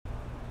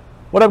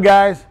What up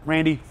guys?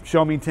 Randy,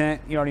 Sho-Me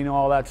Tint. You already know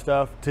all that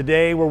stuff.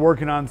 Today we're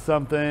working on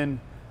something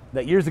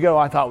that years ago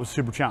I thought was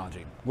super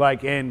challenging.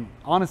 And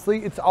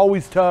honestly, it's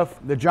always tough.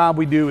 The job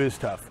we do is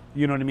tough.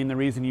 You know what I mean? The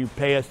reason you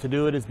pay us to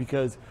do it is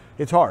because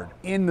it's hard.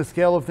 In the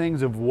scale of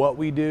things of what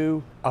we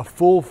do, a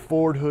full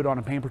forward hood on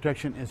a paint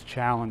protection is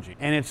challenging.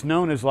 And it's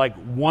known as like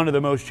one of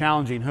the most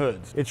challenging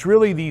hoods. It's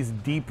really these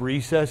deep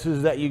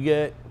recesses that you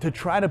get to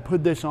try to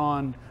put this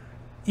on.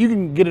 You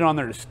can get it on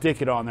there to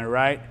stick it on there,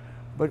 right?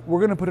 But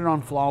we're gonna put it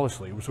on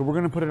flawlessly. So we're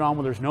gonna put it on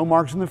where there's no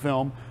marks in the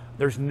film,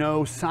 there's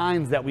no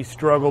signs that we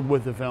struggled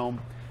with the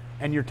film,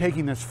 and you're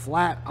taking this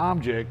flat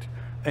object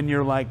and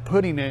you're like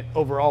putting it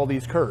over all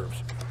these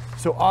curves.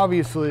 So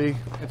obviously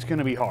it's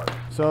gonna be hard.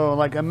 So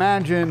like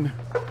imagine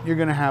you're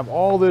gonna have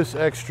all this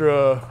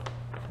extra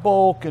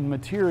bulk and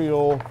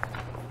material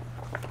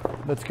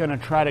that's gonna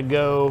try to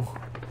go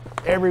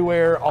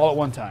everywhere all at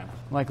one time.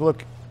 Like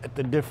look at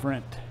the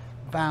different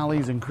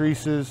valleys and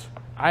creases.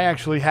 I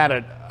actually had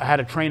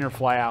a trainer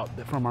fly out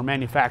from our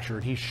manufacturer.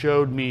 He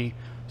showed me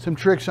some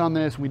tricks on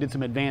this. We did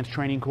some advanced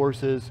training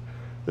courses.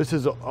 This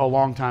is a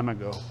long time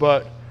ago,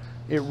 but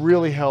it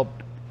really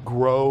helped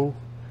grow.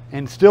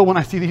 And still when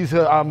I see these,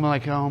 I'm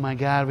like, oh my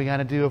God, we got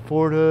to do a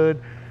forward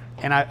hood.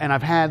 And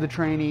I've had the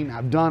training.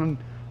 I've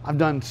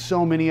done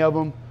so many of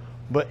them,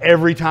 but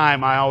every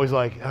time I always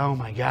like, oh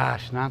my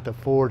gosh, not the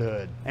forward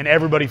hood. And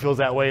everybody feels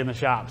that way in the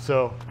shop.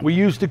 So we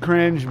used to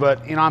cringe,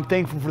 but you know, I'm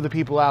thankful for the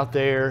people out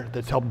there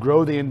that's helped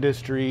grow the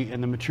industry,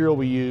 and the material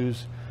we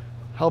use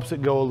helps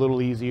it go a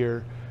little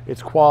easier.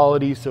 It's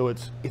quality, so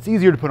it's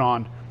easier to put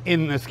on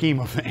in the scheme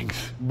of things.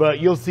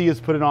 But you'll see us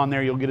put it on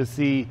there. You'll get to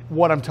see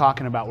what I'm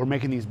talking about. We're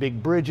making these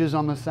big bridges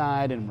on the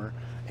side, and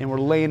we're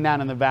laying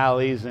down in the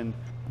valleys. And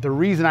the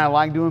reason I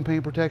like doing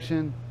paint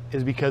protection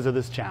is because of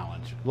this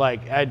challenge.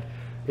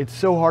 It's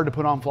so hard to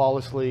put on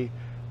flawlessly,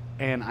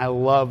 and I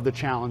love the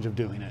challenge of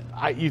doing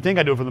it. You think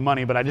I do it for the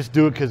money, but I just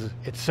do it because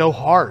it's so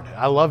hard.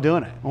 I love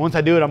doing it. And once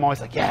I do it, I'm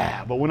always like,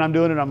 yeah. But when I'm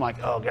doing it, I'm like,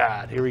 oh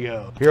God, here we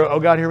go. Oh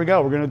God, here we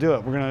go. We're gonna do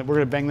it. We're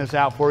gonna bang this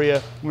out for you.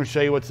 I'm gonna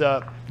show you what's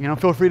up. You know,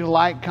 feel free to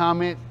like,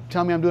 comment,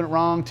 tell me I'm doing it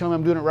wrong, tell me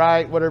I'm doing it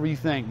right, whatever you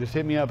think. Just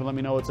hit me up and let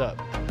me know what's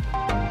up.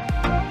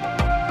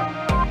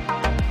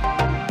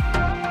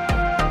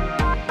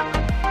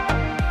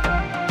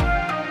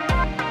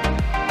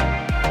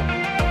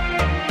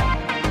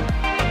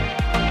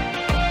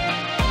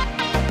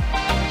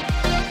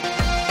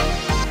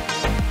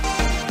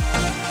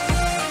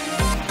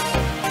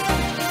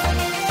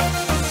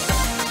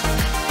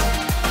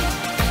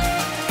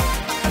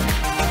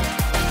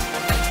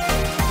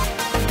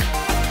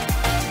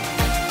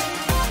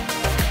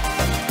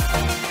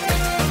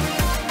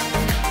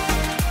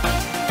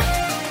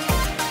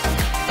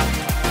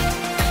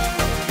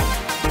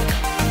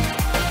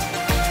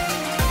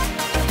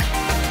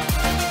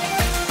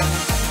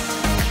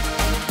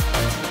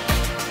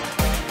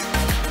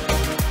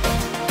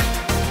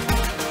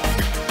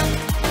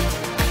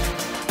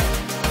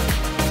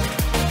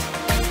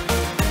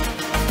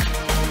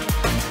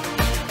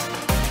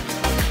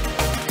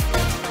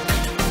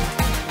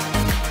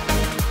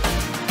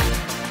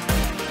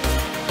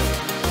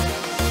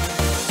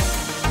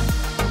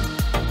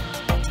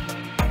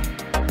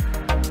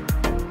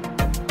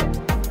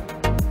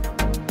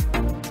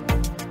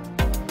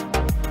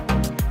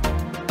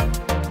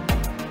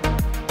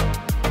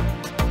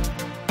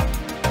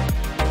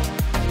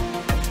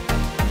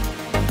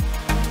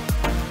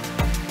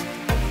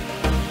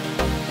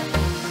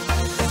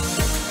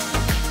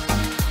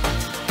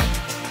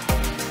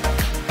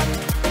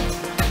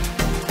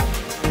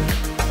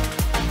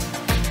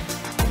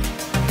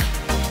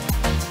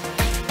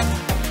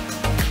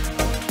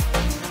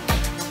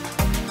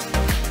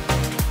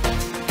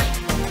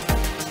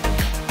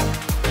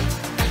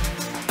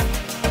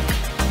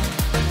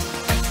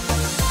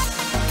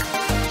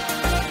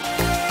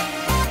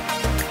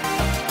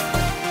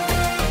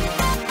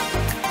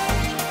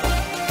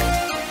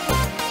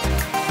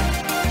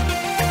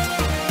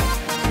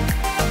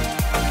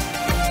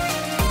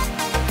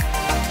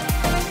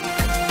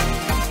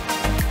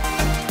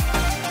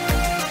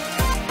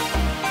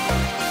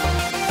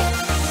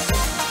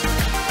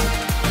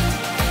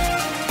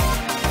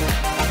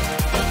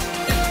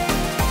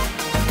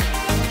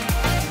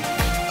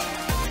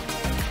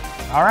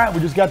 All right,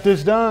 we just got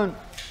this done.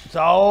 It's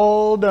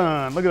all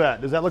done. Look at that.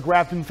 Does that look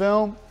wrapped in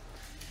film?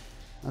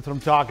 That's what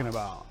I'm talking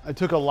about. It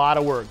took a lot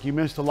of work. You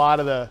missed a lot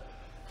of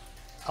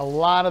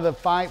the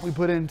fight we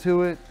put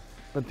into it,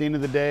 but at the end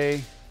of the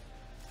day,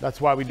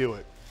 that's why we do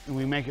it. And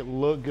we make it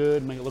look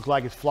good, make it look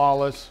like it's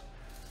flawless.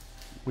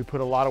 We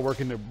put a lot of work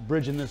into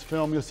bridging this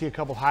film. You'll see a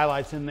couple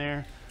highlights in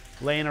there,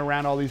 laying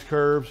around all these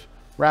curves,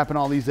 wrapping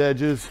all these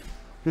edges,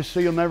 just so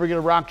you'll never get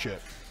a rock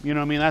chip. You know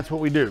what I mean? That's what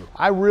we do.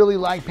 I really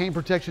like paint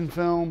protection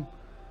film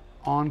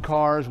on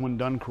cars when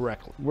done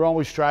correctly. We're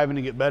always striving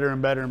to get better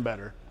and better and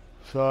better.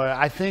 So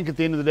I think at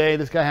the end of the day,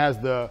 this guy has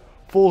the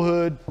full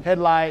hood,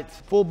 headlights,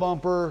 full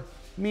bumper,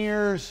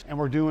 mirrors, and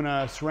we're doing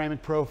a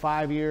Ceramic Pro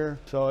 5-year.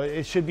 So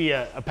it should be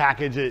a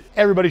package that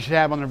everybody should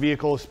have on their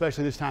vehicle,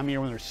 especially this time of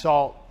year when there's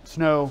salt,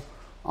 snow,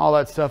 all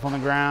that stuff on the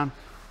ground.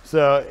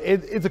 So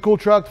it's a cool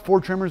truck. The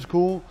Ford Tremor is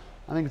cool.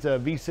 I think it's a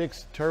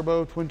V6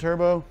 turbo, twin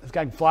turbo. This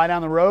guy can fly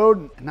down the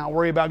road and not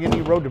worry about getting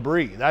any road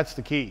debris. That's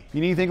the key. If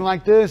you need anything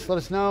like this, let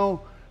us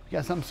know. If you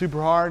got something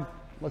super hard,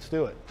 let's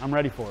do it. I'm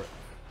ready for it.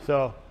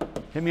 So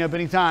hit me up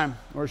anytime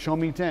or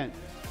Sho-Me Tint.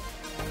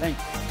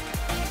 Thanks.